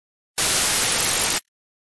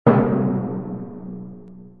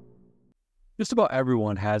Just about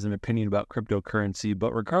everyone has an opinion about cryptocurrency,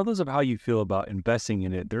 but regardless of how you feel about investing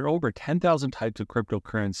in it, there are over 10,000 types of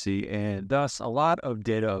cryptocurrency and thus a lot of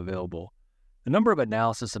data available. The number of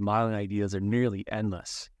analysis and modeling ideas are nearly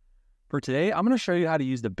endless. For today, I'm going to show you how to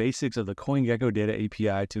use the basics of the CoinGecko Data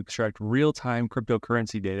API to extract real-time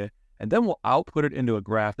cryptocurrency data, and then we'll output it into a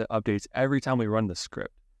graph that updates every time we run the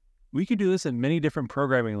script. We can do this in many different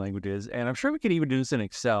programming languages, and I'm sure we could even do this in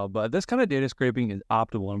Excel, but this kind of data scraping is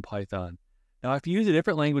optimal in Python. Now, if you use a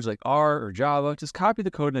different language like R or Java, just copy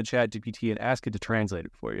the code in the ChatGPT and ask it to translate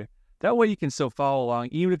it for you. That way you can still follow along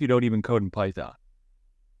even if you don't even code in Python.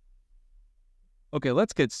 Okay,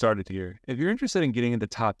 let's get started here. If you're interested in getting into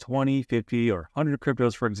top 20, 50, or 100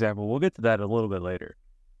 cryptos, for example, we'll get to that a little bit later.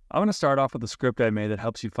 I'm going to start off with a script I made that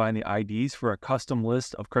helps you find the IDs for a custom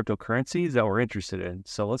list of cryptocurrencies that we're interested in.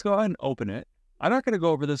 So let's go ahead and open it. I'm not going to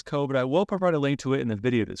go over this code, but I will provide a link to it in the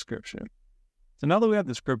video description. So now that we have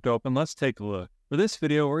the script open, let's take a look. For this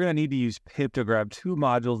video, we're going to need to use pip to grab two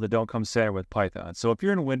modules that don't come standard with Python. So if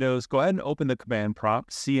you're in Windows, go ahead and open the command prompt,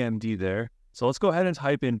 CMD there. So let's go ahead and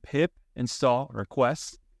type in pip install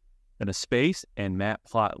request, then a space, and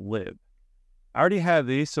matplotlib. I already have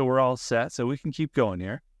these, so we're all set, so we can keep going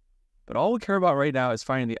here. But all we care about right now is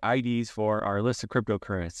finding the IDs for our list of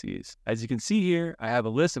cryptocurrencies. As you can see here, I have a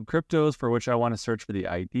list of cryptos for which I want to search for the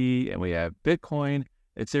ID, and we have Bitcoin,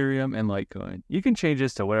 Ethereum, and Litecoin. You can change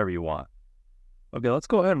this to whatever you want. Okay, let's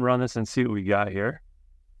go ahead and run this and see what we got here.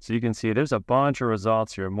 So you can see there's a bunch of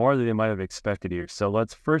results here, more than you might have expected here. So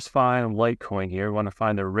let's first find Litecoin here. We want to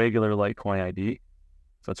find the regular Litecoin ID.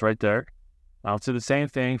 So it's right there. I'll do the same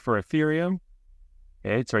thing for Ethereum.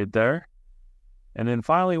 Okay, it's right there. And then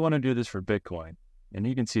finally, we want to do this for Bitcoin. And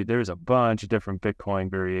you can see there's a bunch of different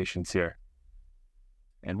Bitcoin variations here.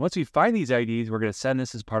 And once we find these IDs, we're going to send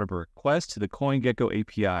this as part of a request to the CoinGecko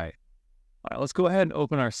API. All right, let's go ahead and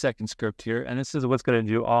open our second script here. And this is what's going to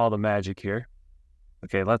do all the magic here.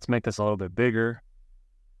 Okay, let's make this a little bit bigger.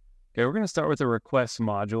 Okay, we're going to start with the request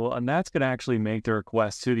module, and that's going to actually make the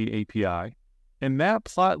request to the API. And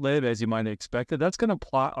matplotlib, as you might have expected, that's going to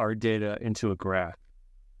plot our data into a graph.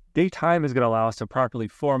 Datetime is going to allow us to properly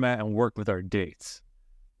format and work with our dates.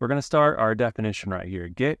 We're going to start our definition right here,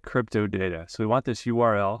 get crypto data. So we want this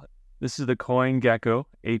URL. This is the CoinGecko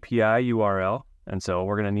API URL. And so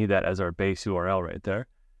we're going to need that as our base URL right there.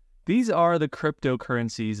 These are the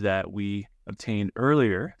cryptocurrencies that we obtained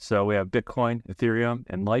earlier. So we have Bitcoin, Ethereum,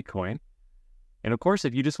 and Litecoin. And of course,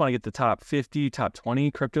 if you just want to get the top 50, top 20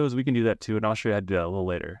 cryptos, we can do that too. And I'll show you how to do that a little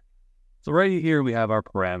later. So right here, we have our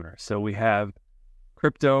parameters. So we have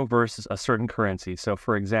crypto versus a certain currency. So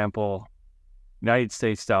for example, United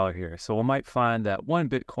States dollar here. So we might find that one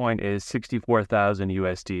Bitcoin is 64,000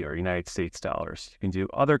 USD or United States dollars. You can do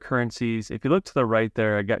other currencies. If you look to the right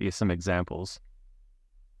there, I got you some examples.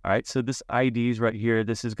 All right, so this IDs right here,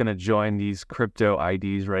 this is going to join these crypto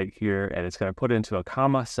IDs right here, and it's going to put it into a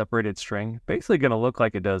comma separated string, basically going to look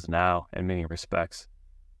like it does now in many respects.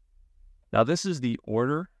 Now this is the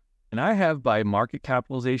order, and I have by market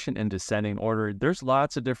capitalization in descending order. There's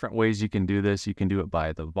lots of different ways you can do this. You can do it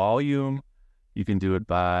by the volume. You can do it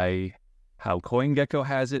by how CoinGecko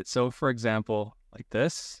has it. So for example, like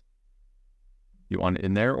this, you want it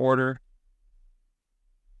in their order.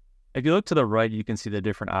 If you look to the right, you can see the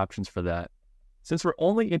different options for that. Since we're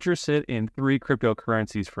only interested in 3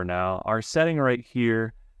 cryptocurrencies for now, our setting right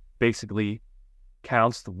here basically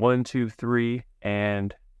counts the 1, 2, 3,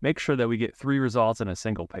 and make sure that we get 3 results in a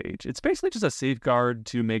single page. It's basically just a safeguard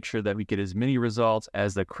to make sure that we get as many results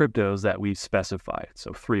as the cryptos that we've specified.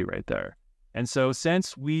 So 3 right there. And so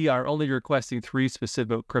since we are only requesting 3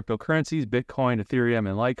 specific cryptocurrencies, Bitcoin, Ethereum,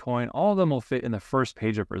 and Litecoin, all of them will fit in the first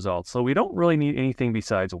page of results. So we don't really need anything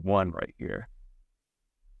besides 1 right here.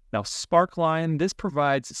 Now, Sparkline, this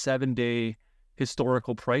provides 7-day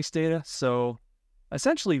historical price data. So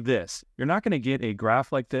essentially this, you're not going to get a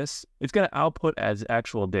graph like this. It's going to output as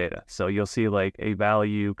actual data. So you'll see like a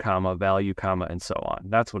value, comma, and so on.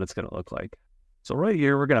 That's what it's going to look like. So right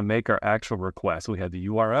here, we're going to make our actual request. We have the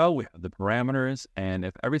URL, we have the parameters, and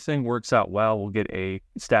if everything works out well, we'll get a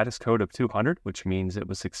status code of 200, which means it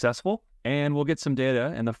was successful, and we'll get some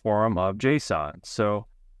data in the form of JSON. So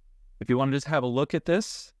if you want to just have a look at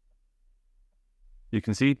this, you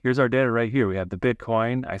can see here's our data right here. We have the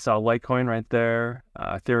Bitcoin, I saw Litecoin right there,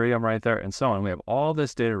 Ethereum right there, and so on. We have all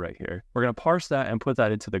this data right here. We're going to parse that and put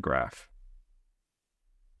that into the graph.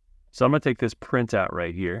 So I'm going to take this printout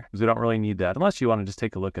right here because we don't really need that unless you want to just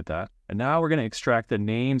take a look at that. And now we're going to extract the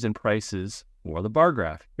names and prices for the bar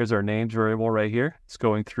graph. Here's our names variable right here. It's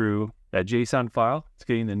going through that JSON file. It's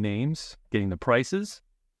getting the names, getting the prices.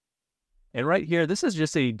 And right here, this is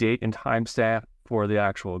just a date and timestamp for the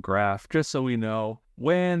actual graph, just so we know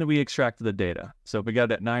when we extracted the data. So if we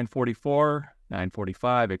got it at 944,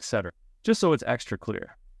 945, etc., just so it's extra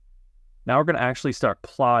clear. Now we're going to actually start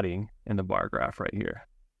plotting in the bar graph right here.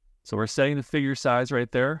 So we're setting the figure size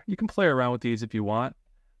right there. You can play around with these if you want.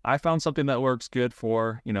 I found something that works good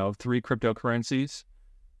for, 3 cryptocurrencies.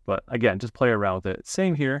 But again, just play around with it.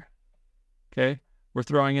 Same here. Okay. We're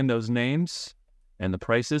throwing in those names and the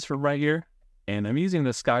prices from right here. And I'm using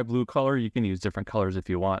the sky blue color. You can use different colors if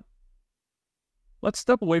you want. Let's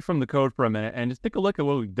step away from the code for a minute and just take a look at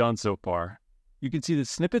what we've done so far. You can see the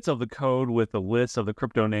snippets of the code with the list of the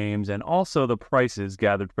crypto names and also the prices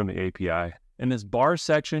gathered from the API. In this bar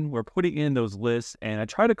section, we're putting in those lists, and I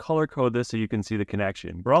try to color code this so you can see the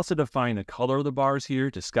connection. We're also defining the color of the bars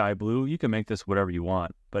here to sky blue. You can make this whatever you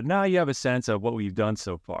want, but now you have a sense of what we've done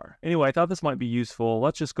so far. Anyway, I thought this might be useful.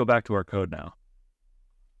 Let's just go back to our code now.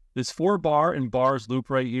 This 4-bar and bars loop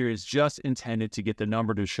right here is just intended to get the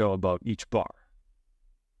number to show above each bar.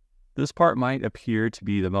 This part might appear to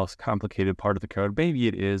be the most complicated part of the code. Maybe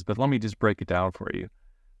it is, but let me just break it down for you.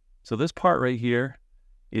 So this part right here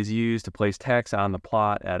is used to place text on the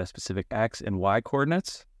plot at a specific X and Y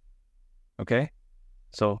coordinates. Okay,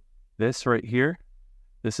 so this right here,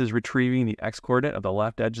 this is retrieving the X coordinate of the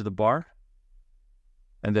left edge of the bar.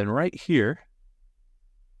 And then right here,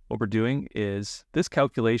 what we're doing is this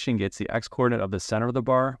calculation gets the X coordinate of the center of the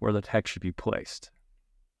bar where the text should be placed.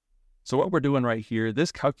 So what we're doing right here,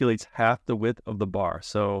 this calculates half the width of the bar.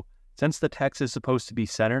 So since the text is supposed to be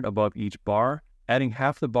centered above each bar, adding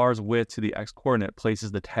half the bar's width to the X coordinate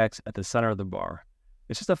places the text at the center of the bar.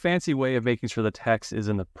 It's just a fancy way of making sure the text is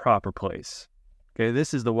in the proper place. Okay,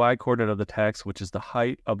 this is the Y coordinate of the text, which is the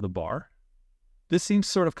height of the bar. This seems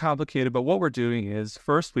sort of complicated, but what we're doing is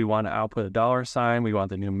first we want to output a $sign. We want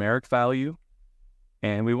the numeric value,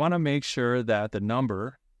 and we want to make sure that the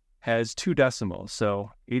number has 2 decimals.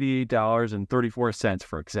 So $88.34,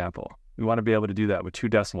 for example. We want to be able to do that with 2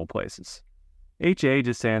 decimal places. HA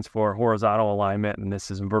just stands for horizontal alignment, and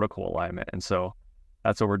this is vertical alignment. And so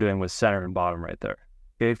that's what we're doing with center and bottom right there.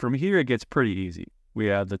 Okay, from here, it gets pretty easy. We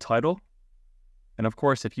have the title. And of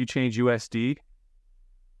course, if you change USD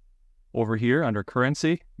over here under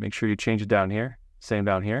currency, make sure you change it down here. Same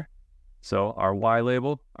down here. So our Y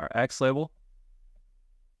label, our X label.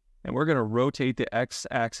 And we're going to rotate the X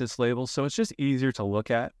axis label so it's just easier to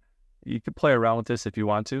look at. You can play around with this if you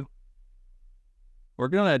want to. We're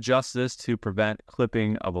going to adjust this to prevent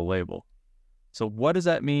clipping of a label. So what does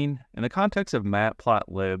that mean? In the context of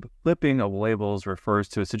matplotlib, clipping of labels refers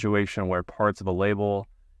to a situation where parts of a label,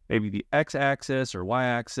 maybe the X-axis or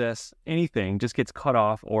Y-axis, anything just gets cut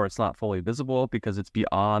off or it's not fully visible because it's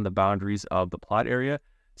beyond the boundaries of the plot area.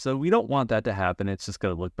 So we don't want that to happen. It's just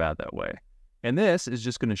going to look bad that way. And this is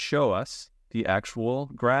just going to show us the actual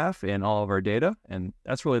graph and all of our data. And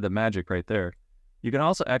that's really the magic right there. You can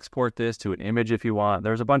also export this to an image if you want.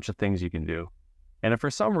 There's a bunch of things you can do. And if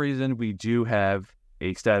for some reason we do have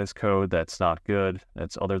a status code that's not good,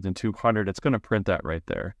 that's other than 200, it's going to print that right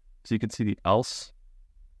there. So you can see the else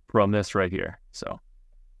from this right here. So,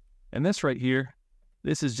 and this right here,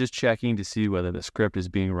 this is just checking to see whether the script is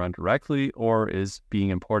being run directly or is being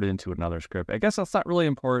imported into another script. I guess that's not really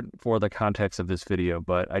important for the context of this video,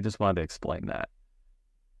 but I just wanted to explain that.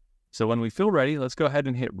 So when we feel ready, let's go ahead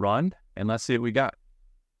and hit run and let's see what we got.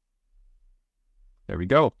 There we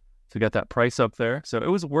go. So we got that price up there. So it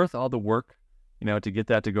was worth all the work, to get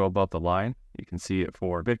that to go above the line. You can see it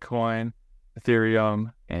for Bitcoin,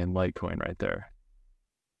 Ethereum, and Litecoin right there.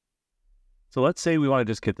 So let's say we want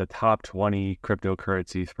to just get the top 20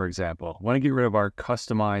 cryptocurrencies, for example. We want to get rid of our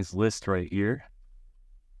customized list right here.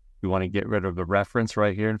 We want to get rid of the reference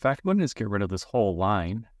right here. In fact, we want to just get rid of this whole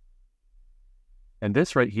line. And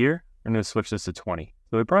this right here, I'm going to switch this to 20.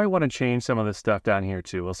 So we probably want to change some of this stuff down here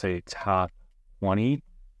too. We'll say top 20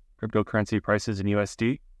 cryptocurrency prices in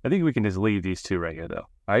USD. I think we can just leave these 2 right here though.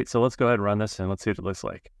 All right, so let's go ahead and run this and let's see what it looks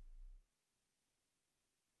like.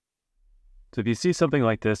 So if you see something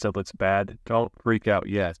like this that looks bad, don't freak out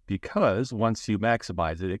yet, because once you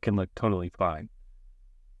maximize it, it can look totally fine.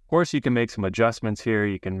 Of course, you can make some adjustments here.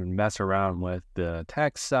 You can mess around with the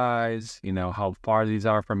text size, how far these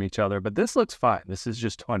are from each other, but this looks fine. This is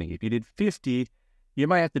just 20. If you did 50, you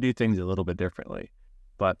might have to do things a little bit differently.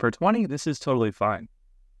 But for 20, this is totally fine.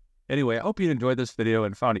 Anyway, I hope you enjoyed this video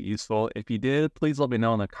and found it useful. If you did, please let me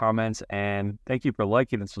know in the comments, and thank you for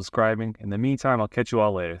liking and subscribing. In the meantime, I'll catch you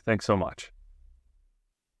all later. Thanks so much.